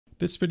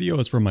This video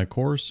is from my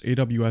course,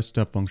 AWS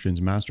Step Functions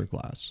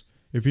Masterclass.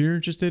 If you're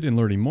interested in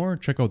learning more,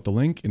 check out the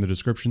link in the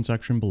description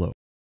section below.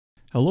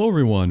 Hello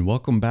everyone,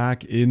 welcome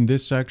back. In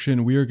this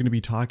section, we are going to be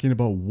talking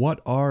about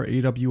what are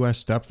AWS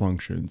Step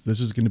Functions.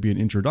 This is going to be an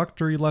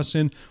introductory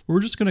lesson where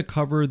we're just going to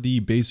cover the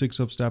basics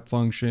of Step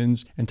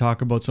Functions and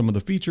talk about some of the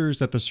features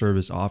that the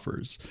service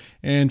offers.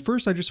 And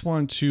first, I just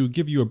want to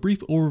give you a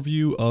brief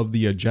overview of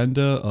the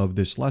agenda of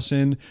this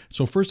lesson.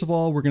 So first of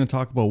all, we're going to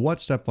talk about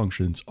what Step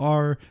Functions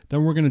are.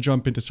 Then we're going to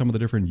jump into some of the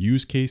different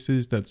use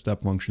cases that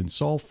Step Functions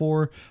solve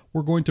for.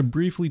 We're going to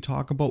briefly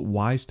talk about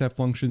why Step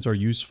Functions are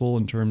useful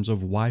in terms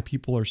of why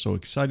people are so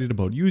excited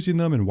about using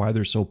them and why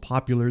they're so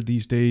popular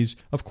these days.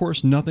 Of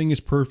course, nothing is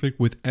perfect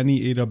with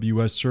any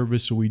AWS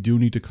service, so we do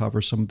need to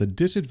cover some of the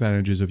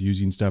disadvantages of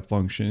using Step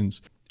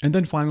Functions. And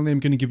then finally,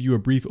 I'm going to give you a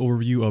brief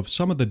overview of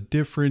some of the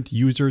different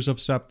users of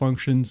Step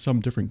Functions,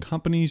 some different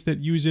companies that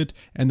use it,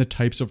 and the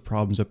types of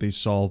problems that they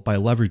solve by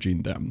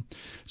leveraging them.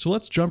 So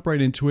let's jump right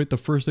into it. The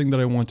first thing that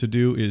I want to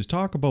do is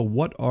talk about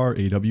what are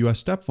AWS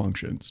Step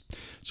Functions.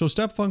 So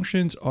Step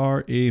Functions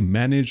are a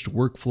managed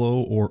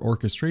workflow or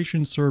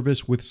orchestration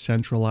service with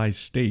centralized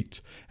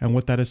state. And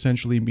what that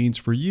essentially means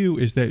for you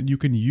is that you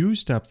can use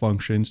Step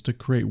Functions to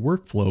create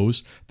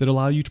workflows that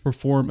allow you to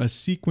perform a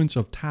sequence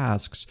of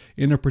tasks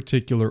in a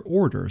particular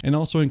order, and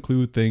also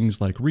include things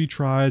like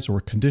retries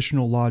or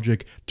conditional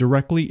logic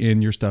directly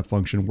in your step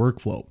function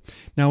workflow.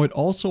 Now, it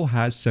also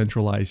has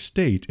centralized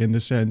state in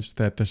the sense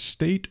that the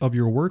state of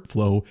your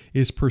workflow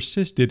is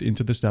persisted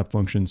into the step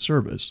function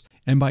service.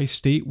 And by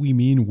state, we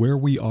mean where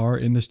we are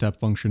in the step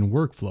function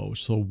workflow.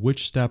 So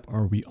which step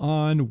are we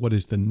on? What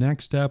is the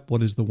next step?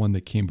 What is the one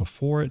that came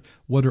before it?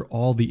 What are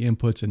all the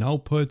inputs and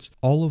outputs?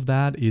 All of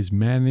that is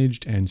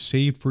managed and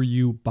saved for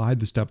you by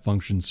the step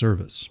function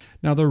service.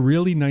 Now, the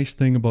really nice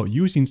thing about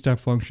using step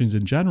functions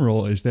in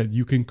general is that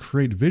you can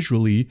create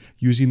visually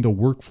using the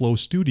Workflow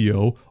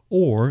Studio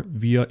or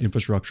via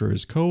infrastructure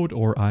as code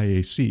or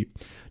IAC.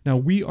 Now,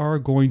 we are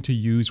going to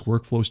use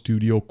Workflow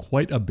Studio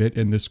quite a bit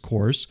in this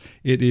course.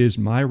 It is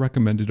my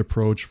recommended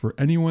approach for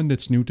anyone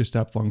that's new to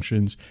Step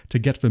Functions to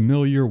get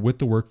familiar with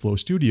the Workflow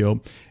Studio.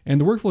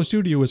 And the Workflow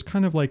Studio is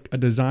kind of like a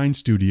design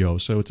studio.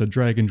 So it's a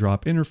drag and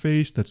drop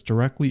interface that's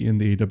directly in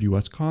the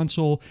AWS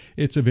console.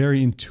 It's a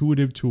very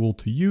intuitive tool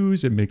to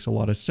use. It makes a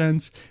lot of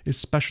sense,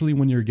 especially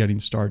when you're getting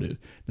started.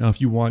 Now,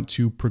 if you want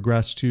to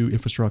progress to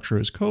infrastructure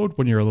as code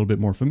when you're a little bit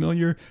more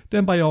familiar,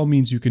 then by all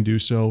means you can do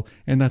so.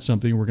 And that's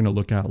something we're going to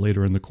look at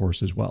later in the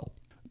course as well.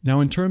 Now,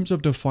 in terms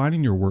of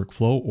defining your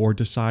workflow or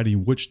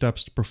deciding which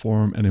steps to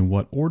perform and in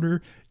what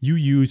order, you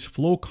use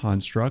flow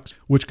constructs,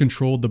 which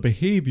control the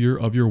behavior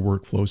of your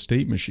workflow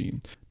state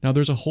machine. Now,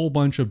 there's a whole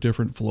bunch of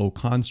different flow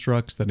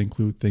constructs that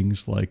include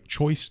things like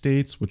choice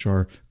states, which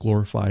are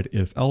glorified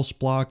if-else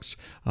blocks.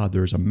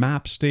 There's a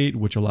map state,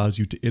 which allows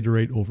you to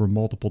iterate over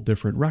multiple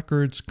different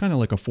records, kind of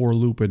like a for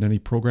loop in any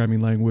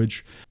programming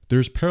language.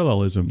 There's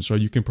parallelism, so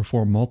you can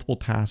perform multiple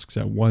tasks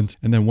at once,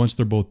 and then once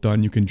they're both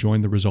done, you can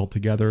join the result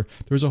together.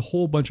 There's a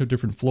whole bunch of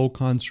different flow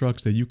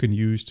constructs that you can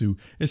use to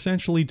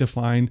essentially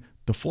define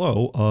the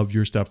flow of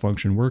your step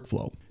function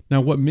workflow. Now,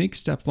 what makes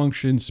Step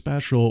Functions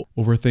special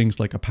over things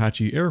like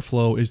Apache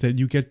Airflow is that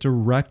you get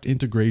direct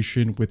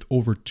integration with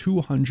over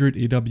 200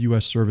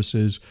 AWS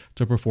services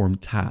to perform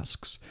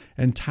tasks.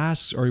 And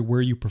tasks are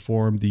where you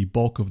perform the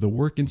bulk of the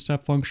work in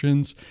Step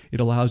Functions. It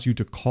allows you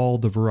to call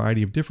the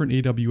variety of different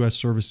AWS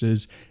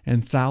services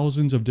and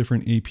thousands of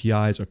different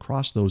APIs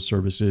across those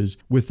services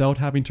without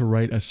having to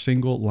write a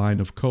single line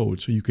of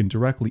code. So you can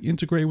directly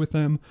integrate with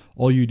them.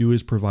 All you do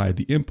is provide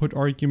the input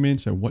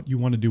arguments and what you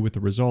want to do with the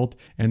result,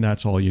 and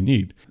that's all you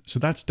need. So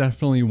that's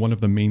definitely one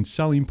of the main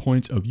selling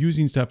points of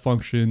using Step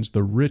Functions,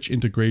 the rich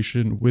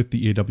integration with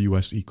the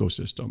AWS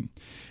ecosystem.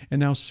 And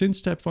now, since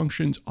Step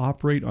Functions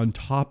operate on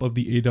top of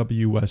the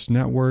AWS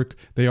network,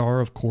 they are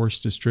of course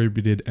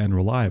distributed and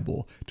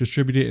reliable.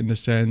 Distributed in the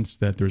sense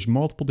that there's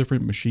multiple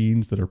different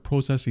machines that are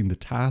processing the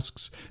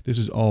tasks. This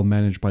is all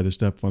managed by the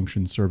Step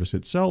Functions service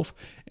itself.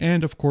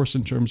 And of course,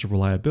 in terms of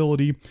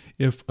reliability,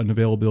 if an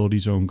availability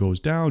zone goes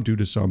down due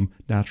to some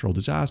natural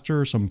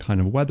disaster, some kind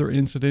of weather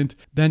incident,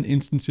 then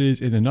instances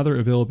in another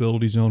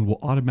availability zone will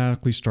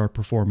automatically start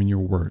performing your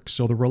work.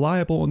 So they're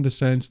reliable in the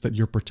sense that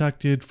you're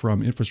protected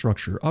from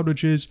infrastructure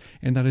outages,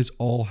 and that is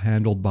all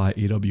handled by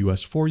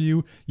AWS for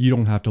you. You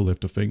don't have to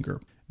lift a finger.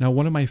 Now,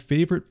 one of my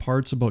favorite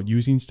parts about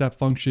using Step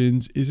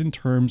Functions is in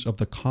terms of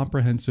the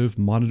comprehensive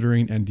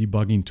monitoring and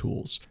debugging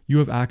tools. You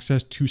have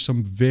access to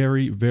some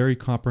very, very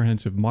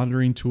comprehensive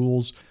monitoring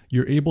tools.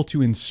 You're able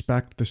to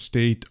inspect the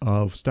state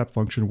of step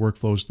function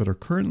workflows that are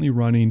currently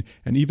running,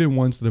 and even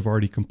ones that have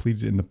already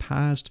completed in the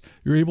past.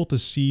 You're able to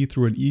see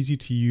through an easy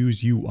to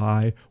use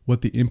UI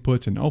what the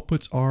inputs and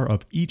outputs are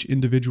of each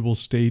individual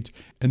state,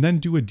 and then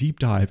do a deep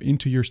dive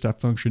into your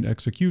step function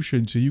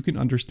execution so you can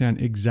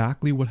understand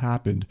exactly what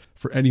happened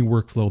for any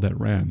workflow that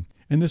ran.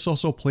 And this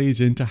also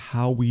plays into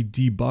how we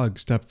debug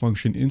step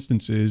function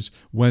instances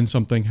when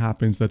something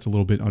happens that's a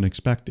little bit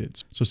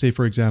unexpected. So say,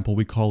 for example,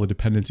 we call a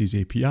dependencies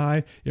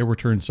API, it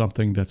returns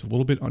something that's a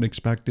little bit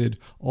unexpected.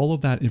 All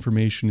of that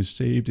information is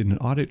saved in an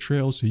audit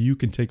trail so you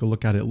can take a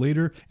look at it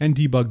later and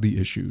debug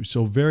the issue.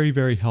 So very,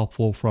 very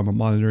helpful from a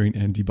monitoring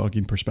and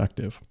debugging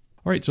perspective.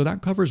 All right, so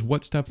that covers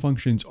what step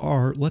functions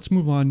are. Let's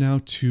move on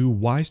now to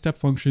why step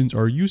functions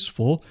are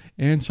useful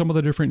and some of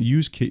the different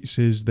use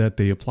cases that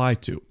they apply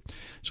to.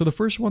 So the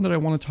first one that I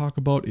want to talk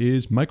about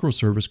is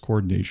microservice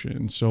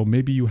coordination. So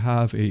maybe you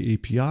have a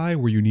API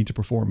where you need to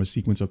perform a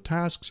sequence of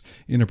tasks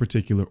in a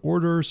particular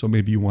order. So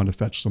maybe you want to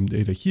fetch some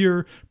data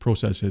here,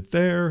 process it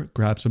there,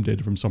 grab some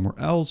data from somewhere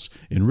else,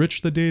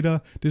 enrich the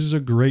data. This is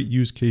a great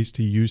use case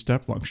to use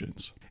step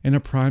functions. And a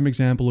prime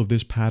example of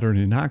this pattern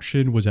in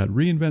action was at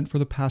reInvent for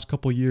the past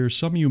couple years.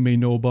 Some of you may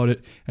know about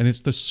it, and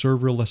it's the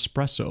serverless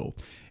espresso.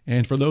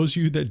 And for those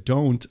of you that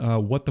don't,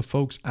 what the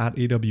folks at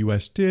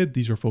AWS did,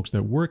 these are folks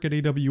that work at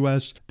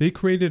AWS, they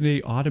created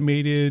an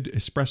automated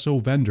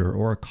espresso vendor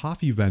or a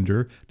coffee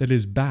vendor that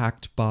is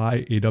backed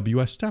by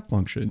AWS Step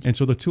Functions. And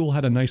so the tool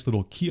had a nice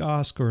little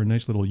kiosk or a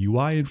nice little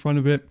UI in front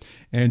of it,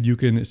 and you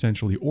can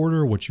essentially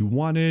order what you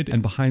wanted.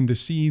 And behind the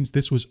scenes,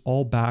 this was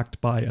all backed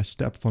by a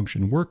step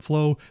function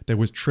workflow that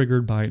was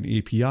triggered by an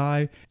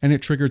API, and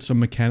it triggered some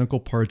mechanical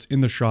parts in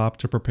the shop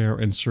to prepare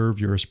and serve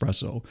your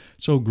espresso.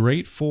 So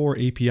great for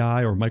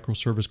API or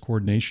microservice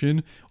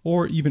coordination,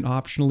 or even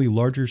optionally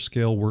larger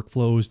scale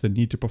workflows that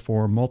need to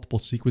perform multiple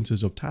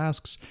sequences of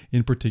tasks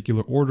in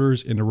particular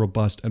orders in a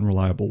robust and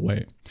reliable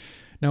way.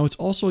 Now, it's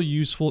also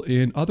useful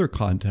in other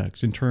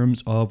contexts in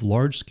terms of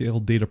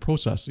large-scale data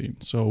processing.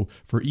 So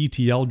for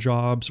ETL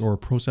jobs or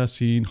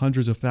processing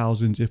hundreds of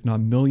thousands, if not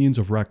millions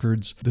of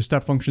records, the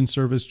Step Function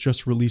service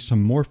just released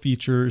some more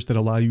features that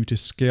allow you to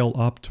scale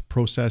up to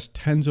process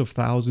tens of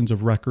thousands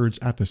of records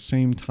at the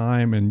same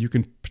time, and you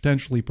can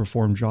potentially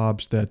perform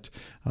jobs that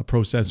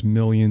process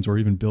millions or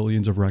even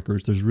billions of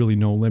records. There's really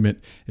no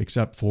limit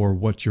except for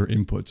what your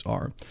inputs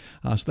are.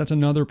 So that's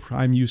another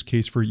prime use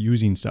case for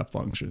using step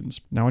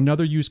functions. Now,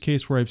 another use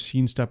case where I've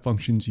seen step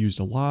functions used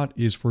a lot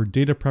is for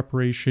data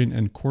preparation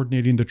and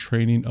coordinating the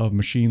training of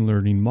machine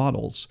learning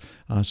models.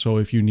 So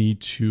if you need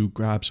to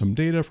grab some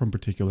data from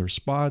particular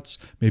spots,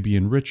 maybe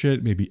enrich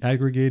it, maybe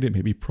aggregate it,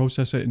 maybe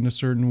process it in a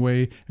certain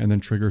way, and then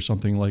trigger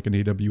something like an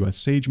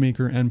AWS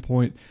SageMaker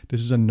endpoint,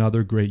 this is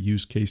another great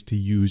use case to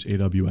use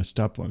AWS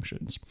Step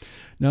Functions.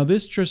 Now,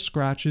 this just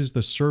scratches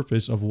the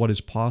surface of what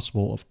is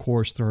possible. Of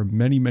course, there are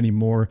many, many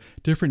more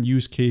different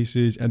use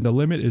cases, and the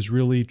limit is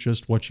really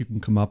just what you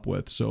can come up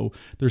with. So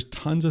there's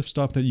tons of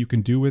stuff that you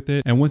can do with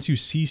it. And once you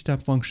see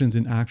step functions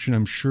in action,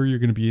 I'm sure you're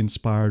going to be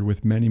inspired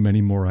with many, many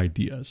more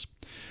ideas.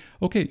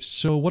 Okay,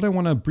 so what I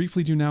want to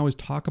briefly do now is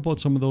talk about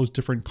some of those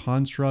different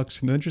constructs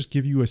and then just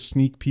give you a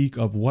sneak peek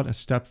of what a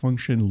step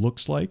function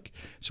looks like.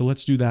 So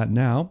let's do that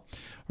now.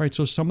 All right,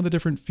 so some of the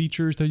different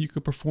features that you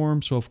could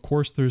perform. So of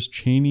course there's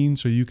chaining,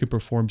 so you could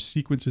perform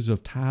sequences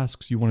of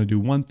tasks. You want to do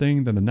one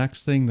thing, then the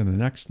next thing, then the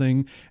next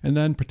thing. And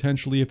then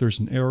potentially if there's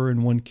an error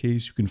in one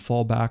case, you can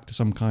fall back to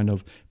some kind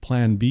of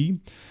plan B.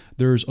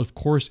 There's, of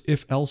course,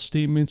 if-else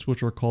statements,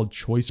 which are called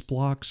choice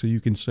blocks. So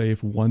you can say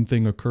if one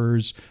thing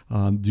occurs,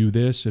 do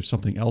this. If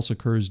something else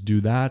occurs,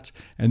 do that.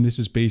 And this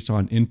is based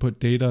on input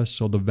data,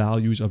 so the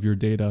values of your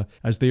data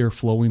as they are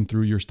flowing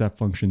through your step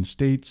function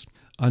states.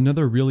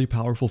 Another really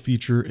powerful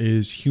feature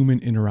is human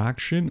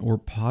interaction, or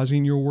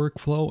pausing your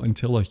workflow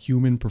until a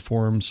human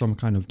performs some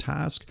kind of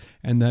task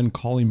and then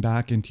calling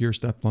back into your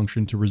step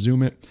function to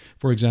resume it.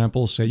 For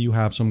example, say you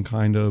have some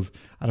kind of,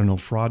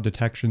 fraud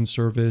detection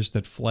service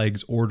that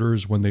flags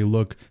orders when they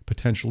look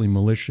potentially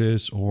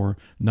malicious or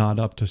not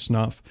up to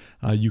snuff.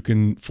 You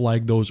can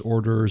flag those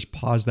orders,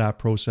 pause that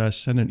process,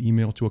 send an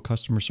email to a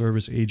customer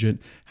service agent,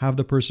 have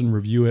the person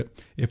review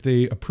it. If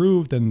they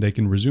approve, then they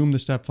can resume the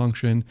step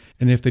function.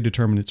 And if they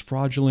determine it's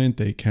fraudulent,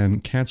 they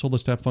can cancel the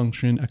step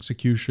function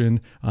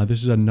execution.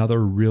 This is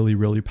another really,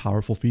 really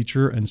powerful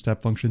feature, and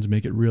step functions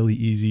make it really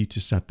easy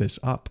to set this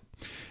up.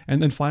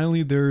 And then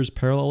finally, there's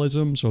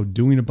parallelism. So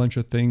doing a bunch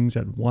of things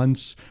at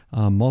once,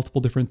 multiple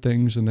different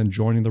things, and then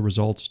joining the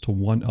results to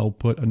one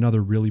output.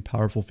 Another really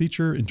powerful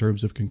feature in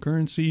terms of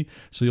concurrency.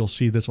 So you'll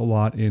see this a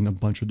lot in a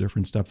bunch of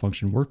different step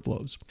function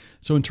workflows.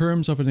 So in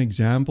terms of an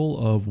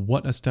example of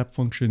what a step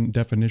function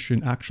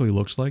definition actually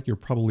looks like, you're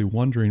probably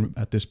wondering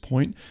at this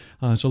point.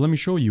 So let me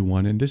show you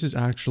one. And this is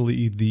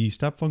actually the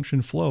step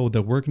function flow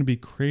that we're going to be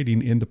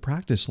creating in the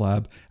practice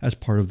lab as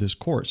part of this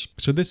course.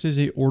 So this is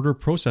a order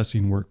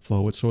processing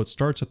workflow. So it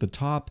starts at the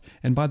top.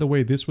 And by the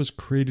way, this was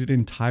created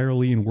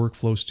entirely in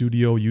Workflow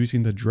Studio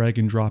using the drag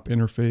and drop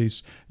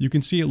interface. You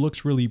can see it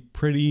looks really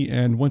pretty.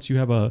 And once you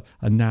have a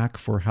knack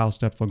for how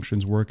step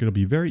functions work, it'll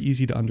be very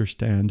easy to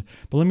understand.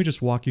 But let me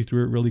just walk you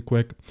through it really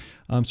quick.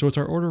 So it's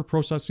our order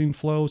processing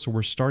flow. So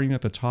we're starting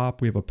at the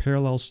top. We have a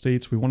parallel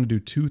states. We want to do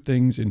two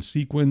things in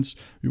sequence.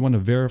 We want to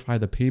verify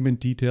the payment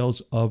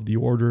details of the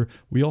order.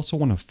 We also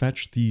want to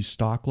fetch the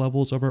stock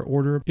levels of our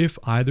order. If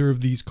either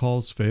of these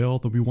calls fail,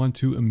 then we want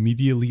to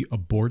immediately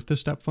abort the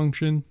step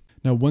function.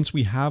 Now, once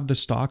we have the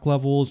stock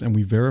levels and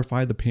we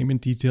verify the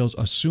payment details,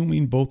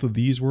 assuming both of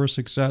these were a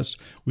success,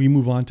 we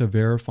move on to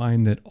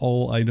verifying that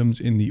all items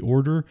in the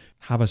order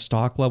have a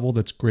stock level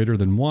that's greater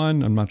than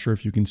 1. I'm not sure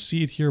if you can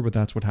see it here, but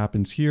that's what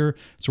happens here.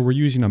 So we're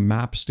using a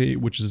map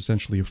state, which is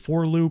essentially a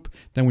for loop.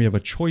 Then we have a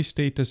choice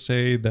state to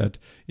say that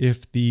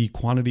if the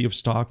quantity of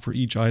stock for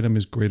each item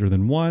is greater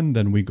than 1,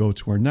 then we go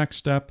to our next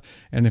step.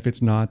 And if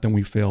it's not, then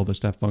we fail the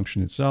step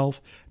function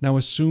itself. Now,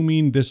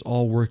 assuming this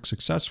all works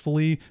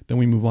successfully, then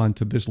we move on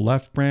to this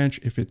left branch.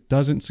 If it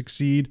doesn't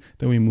succeed,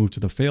 then we move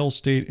to the fail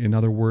state. In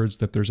other words,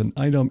 that there's an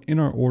item in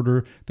our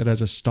order that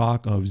has a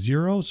stock of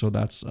 0. So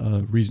that's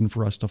a reason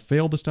for us to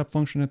fail the step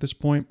function at this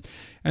point.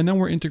 And then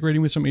we're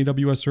integrating with some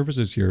AWS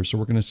services here. So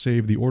we're going to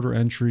save the order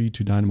entry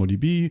to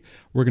DynamoDB.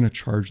 We're going to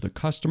charge the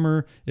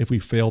customer. If we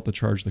fail to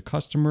charge the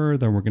customer,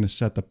 then we're going to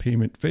set the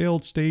payment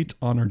failed state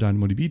on our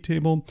DynamoDB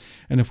table.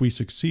 And if we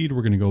succeed,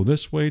 we're going to go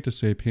this way to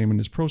say payment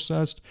is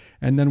processed.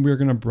 And then we're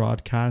going to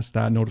broadcast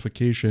that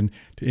notification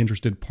to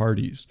interested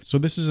parties. So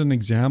this is an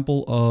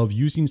example of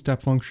using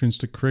step functions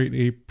to create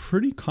a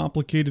pretty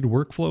complicated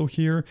workflow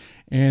here.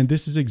 And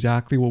this is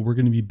exactly what we're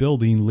going to be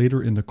building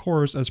later in the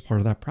course as part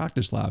of that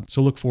practice lab.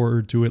 So look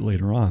forward to it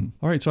later on.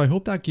 All right, so I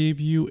hope that gave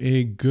you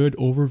a good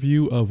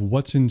overview of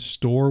what's in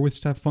store with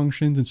step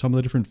functions and some of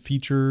the different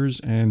features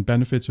and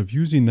benefits of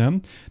using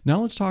them.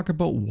 Now let's talk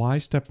about why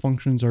step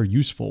functions are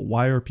useful.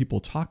 Why are people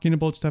talking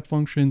about step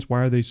functions?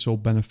 Why are they so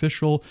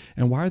beneficial?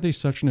 And why are they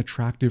such an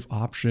attractive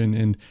option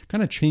and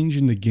kind of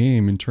changing the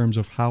game in terms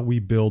of how we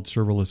build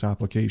serverless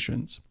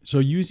applications? So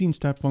using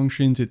step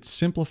functions, it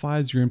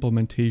simplifies your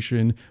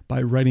implementation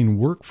by writing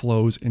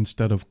workflows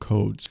instead of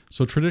codes.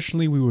 So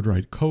traditionally we would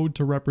write code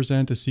to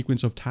represent a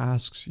sequence of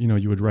tasks.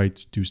 You would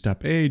write do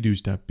step A, do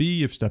step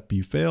B. If step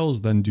B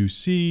fails, then do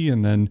C,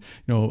 and then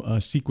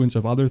a sequence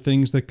of other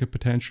things that could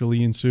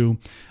potentially ensue.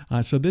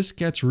 So this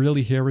gets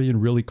really hairy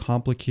and really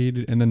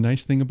complicated. And the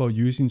nice thing about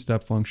using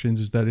step functions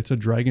is that it's a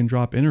drag and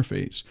drop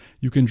interface.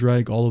 You can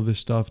drag all of this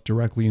stuff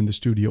directly in the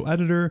Studio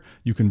editor.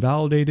 You can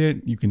validate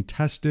it. You can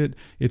test it.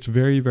 It's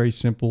very, very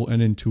simple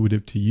and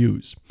intuitive to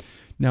use.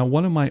 Now,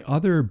 one of my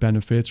other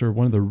benefits, or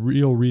one of the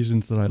real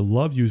reasons that I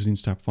love using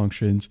step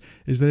functions,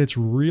 is that it's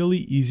really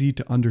easy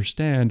to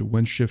understand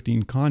when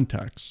shifting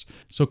contexts.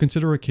 So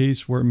consider a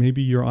case where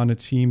maybe you're on a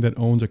team that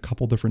owns a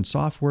couple different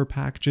software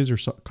packages or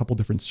a couple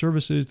different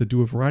services that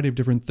do a variety of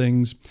different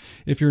things.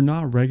 If you're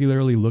not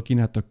regularly looking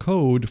at the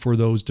code for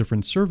those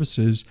different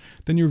services,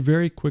 then you're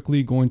very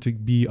quickly going to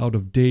be out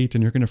of date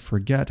and you're going to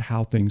forget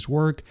how things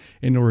work.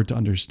 In order to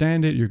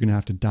understand it, you're going to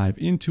have to dive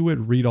into it,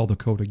 read all the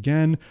code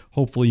again.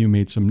 Hopefully you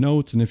made some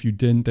notes. And if you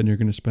didn't, then you're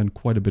going to spend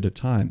quite a bit of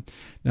time.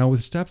 Now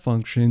with step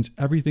functions,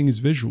 everything is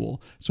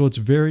visual. So it's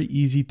very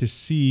easy to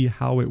see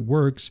how it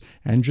works.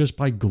 And just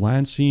by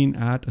glancing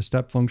at a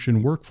step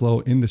function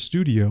workflow in the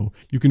Studio,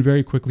 you can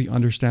very quickly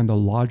understand the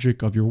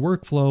logic of your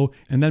workflow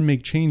and then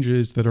make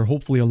changes that are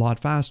hopefully a lot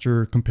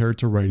faster compared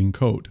to writing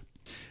code.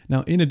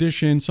 Now, in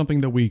addition,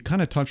 something that we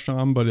kind of touched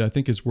on, but I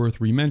think is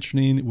worth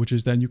re-mentioning, which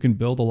is that you can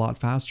build a lot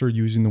faster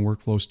using the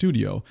Workflow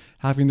Studio.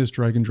 Having this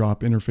drag and drop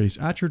interface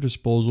at your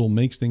disposal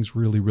makes things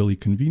really, really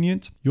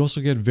convenient. You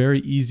also get very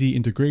easy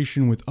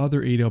integration with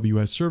other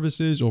AWS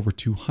services, over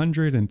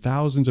 200 and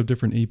thousands of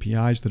different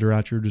APIs that are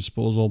at your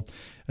disposal.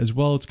 As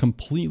well, it's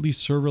completely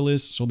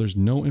serverless, so there's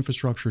no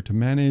infrastructure to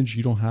manage.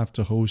 You don't have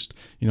to host,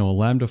 a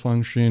Lambda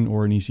function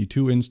or an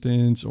EC2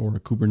 instance or a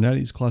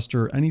Kubernetes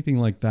cluster, anything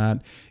like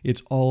that.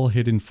 It's all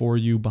hidden for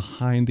you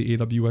behind the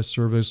AWS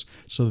service,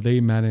 so they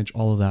manage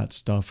all of that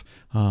stuff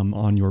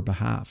on your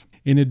behalf.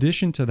 In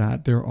addition to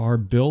that, there are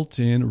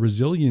built-in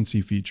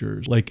resiliency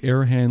features like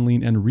error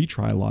handling and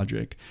retry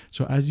logic.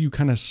 So as you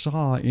kind of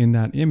saw in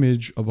that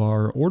image of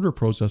our order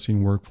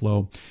processing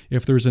workflow,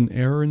 if there's an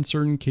error in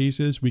certain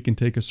cases, we can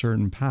take a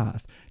certain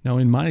path. Now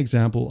in my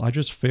example, I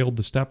just failed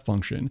the step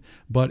function,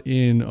 but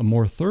in a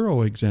more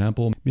thorough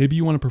example, maybe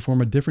you want to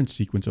perform a different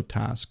sequence of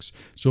tasks.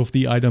 So if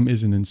the item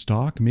isn't in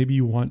stock, maybe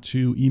you want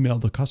to email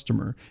the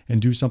customer and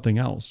do something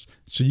else.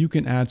 So you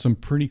can add some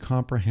pretty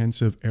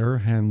comprehensive error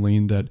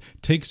handling that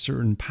takes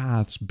certain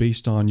paths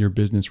based on your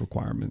business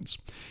requirements.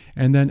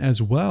 And then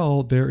as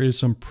well, there is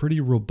some pretty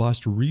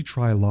robust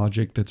retry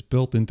logic that's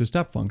built into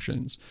step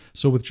functions.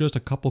 So with just a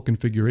couple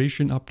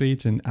configuration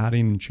updates and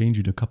adding and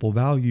changing a couple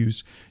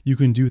values, you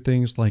can do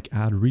things like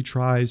add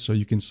retries. So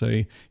you can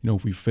say,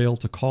 if we fail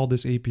to call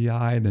this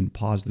API, then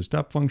pause the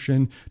step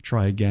function,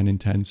 try again in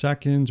 10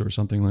 seconds or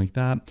something like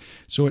that.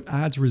 So it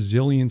adds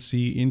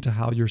resiliency into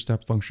how your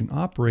step function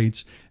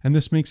operates. And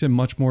this makes it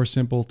much more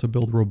simple to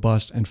build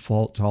robust and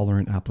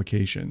fault-tolerant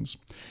applications.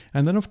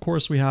 And then of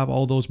course, we have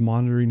all those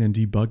monitoring and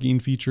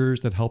debugging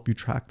features that help you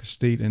track the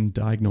state and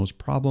diagnose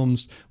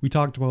problems. We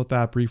talked about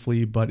that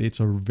briefly, but it's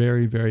a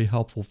very, very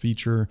helpful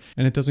feature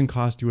and it doesn't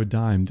cost you a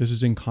dime. This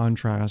is in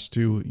contrast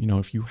to,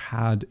 if you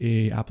had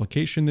a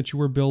application that you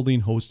were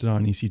building hosted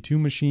on EC2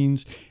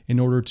 machines, in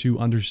order to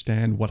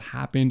understand what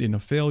happened in a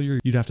failure,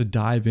 you'd have to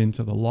dive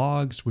into the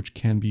logs, which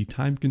can be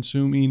time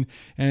consuming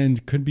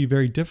and could be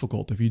very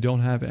difficult. If you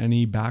don't have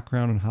any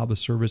background on how the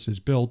service is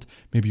built,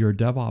 maybe you're a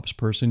DevOps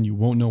person, you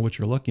won't know what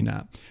you're looking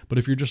at. But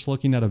if you're just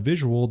looking at a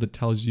visual that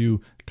tells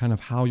you kind of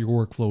how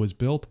your workflow is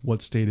built,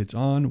 what state it's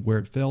on, where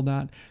it failed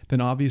at,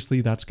 then obviously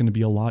that's going to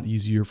be a lot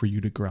easier for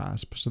you to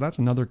grasp. So that's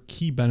another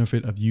key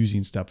benefit of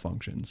using step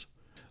functions.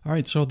 All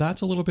right, so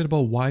that's a little bit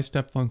about why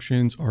step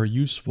functions are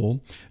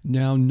useful.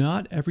 Now,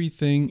 not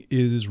everything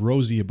is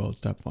rosy about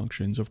step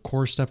functions. Of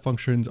course, step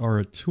functions are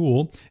a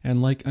tool,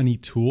 and like any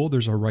tool,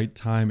 there's a right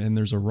time and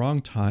there's a wrong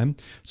time.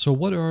 So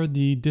what are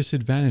the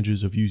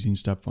disadvantages of using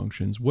step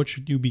functions? What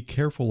should you be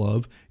careful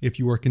of if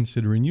you are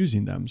considering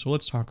using them? So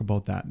let's talk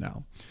about that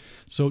now.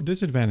 So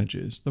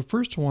disadvantages. The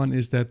first one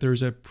is that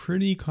there's a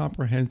pretty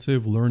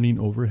comprehensive learning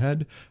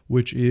overhead,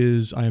 which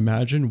is, I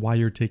imagine, why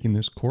you're taking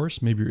this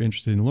course. Maybe you're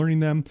interested in learning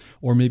them,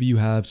 or maybe you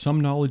have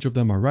some knowledge of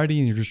them already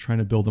and you're just trying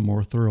to build a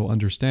more thorough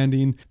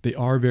understanding. They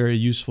are very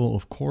useful,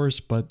 of course,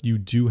 but you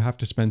do have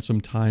to spend some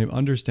time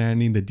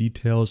understanding the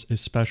details,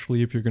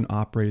 especially if you're going to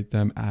operate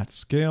them at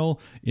scale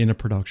in a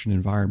production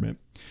environment.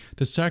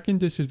 The second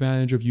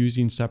disadvantage of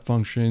using step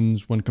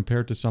functions when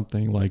compared to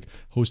something like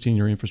hosting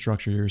your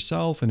infrastructure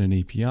yourself and an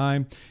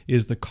API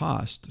is the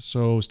cost.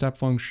 So step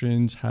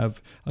functions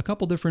have a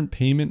couple different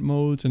payment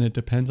modes, and it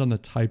depends on the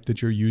type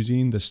that you're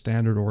using, the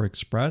standard or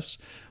express.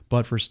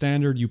 But for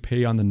standard, you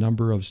pay on the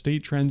number of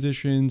state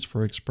transitions.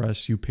 For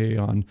express, you pay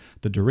on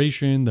the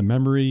duration, the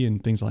memory,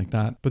 and things like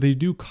that. But they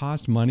do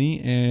cost money,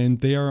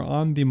 and they are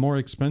on the more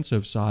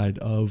expensive side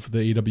of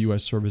the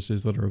AWS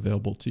services that are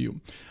available to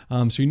you.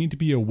 So you need to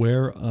be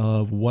aware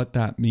of what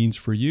that means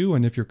for you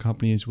and if your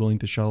company is willing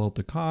to shell out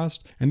the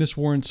cost. And this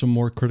warrants some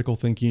more critical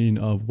thinking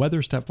of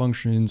whether step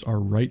functions are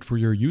right for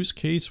your use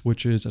case,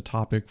 which is a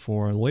topic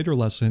for a later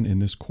lesson in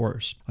this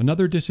course.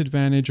 Another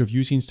disadvantage of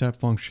using step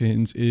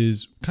functions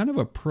is kind of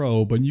a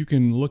but you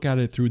can look at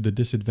it through the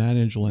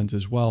disadvantage lens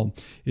as well,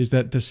 is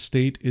that the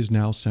state is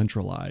now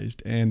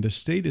centralized, and the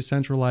state is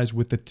centralized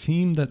with the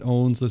team that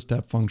owns the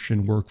step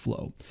function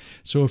workflow.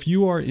 So if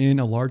you are in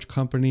a large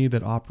company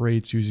that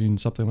operates using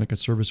something like a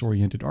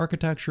service-oriented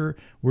architecture,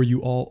 where you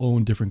all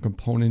own different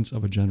components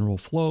of a general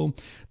flow,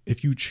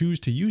 if you choose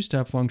to use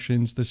step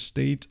functions, the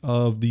state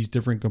of these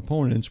different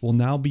components will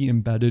now be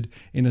embedded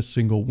in a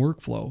single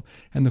workflow.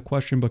 And the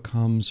question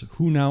becomes,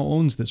 who now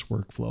owns this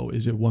workflow?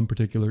 Is it one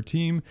particular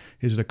team?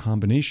 Is it a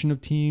combination of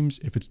teams?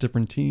 If it's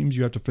different teams,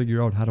 you have to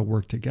figure out how to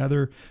work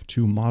together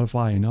to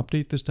modify and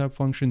update the step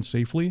function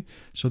safely.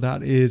 So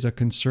that is a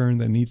concern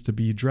that needs to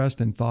be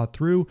addressed and thought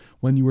through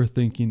when you are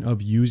thinking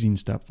of using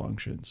step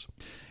functions.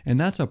 And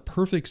that's a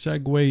perfect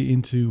segue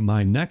into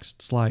my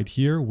next slide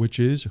here, which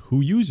is who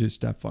uses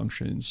step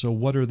functions. So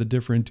what are the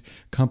different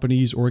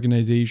companies,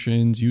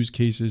 organizations, use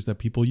cases that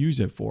people use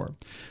it for?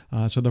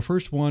 So the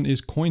first one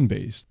is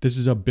Coinbase. This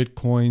is a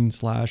Bitcoin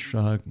slash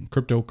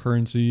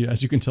cryptocurrency.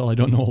 As you can tell, I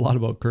don't know a lot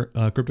about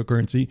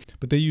cryptocurrency,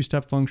 but they use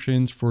step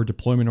functions for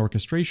deployment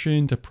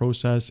orchestration to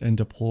process and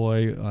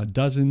deploy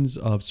dozens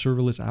of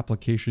serverless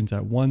applications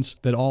at once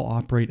that all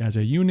operate as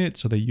a unit.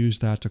 So they use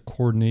that to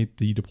coordinate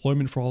the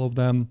deployment for all of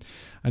them.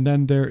 And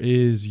then there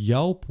is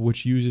Yelp,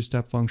 which uses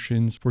step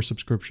functions for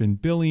subscription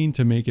billing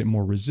to make it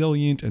more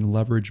resilient and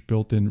leverage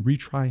built-in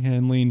retry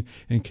handling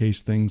in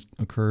case things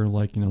occur,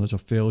 like, there's a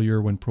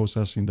failure when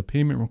processing the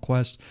payment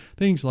request,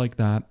 things like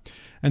that.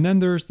 And then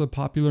there's the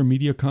popular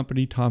media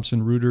company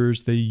Thomson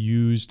Reuters. They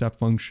use step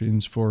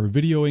functions for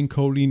video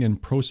encoding and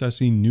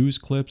processing news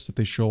clips that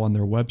they show on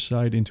their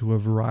website into a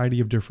variety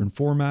of different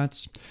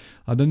formats.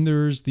 Then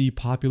there's the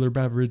popular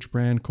beverage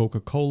brand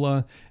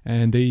Coca-Cola,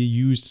 and they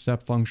used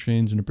step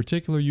functions in a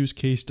particular use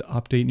case to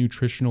update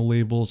nutritional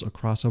labels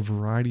across a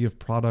variety of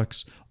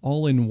products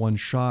all in one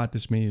shot.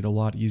 This made it a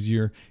lot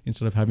easier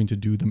instead of having to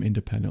do them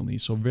independently.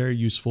 So very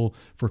useful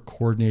for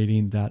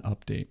coordinating that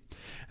update.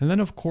 And then,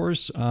 of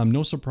course,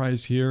 no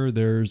surprise here,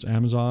 there's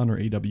Amazon or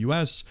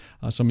AWS.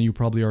 Some of you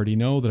probably already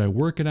know that I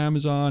work at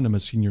Amazon. I'm a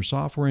senior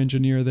software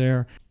engineer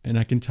there. And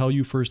I can tell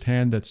you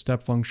firsthand that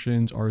step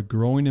functions are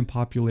growing in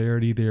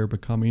popularity. They are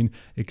becoming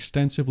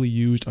extensively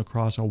used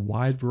across a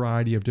wide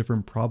variety of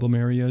different problem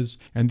areas.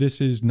 And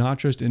this is not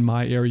just in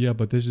my area,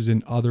 but this is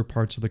in other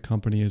parts of the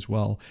company as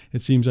well.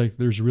 It seems like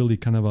there's really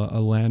kind of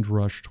a land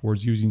rush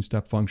towards using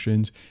step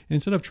functions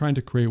instead of trying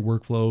to create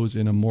workflows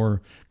in a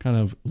more kind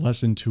of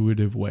less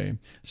intuitive way.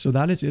 So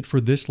that is it for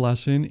this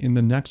lesson. In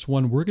the next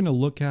one, we're going to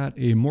look at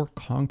a more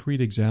concrete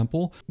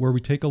example where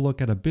we take a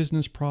look at a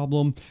business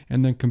problem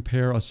and then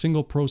compare a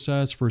single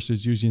process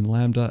versus using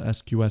Lambda,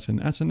 SQS,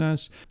 and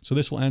SNS. So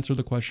this will answer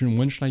the question,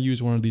 when should I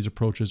use one of these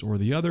approaches or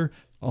the other?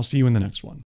 I'll see you in the next one.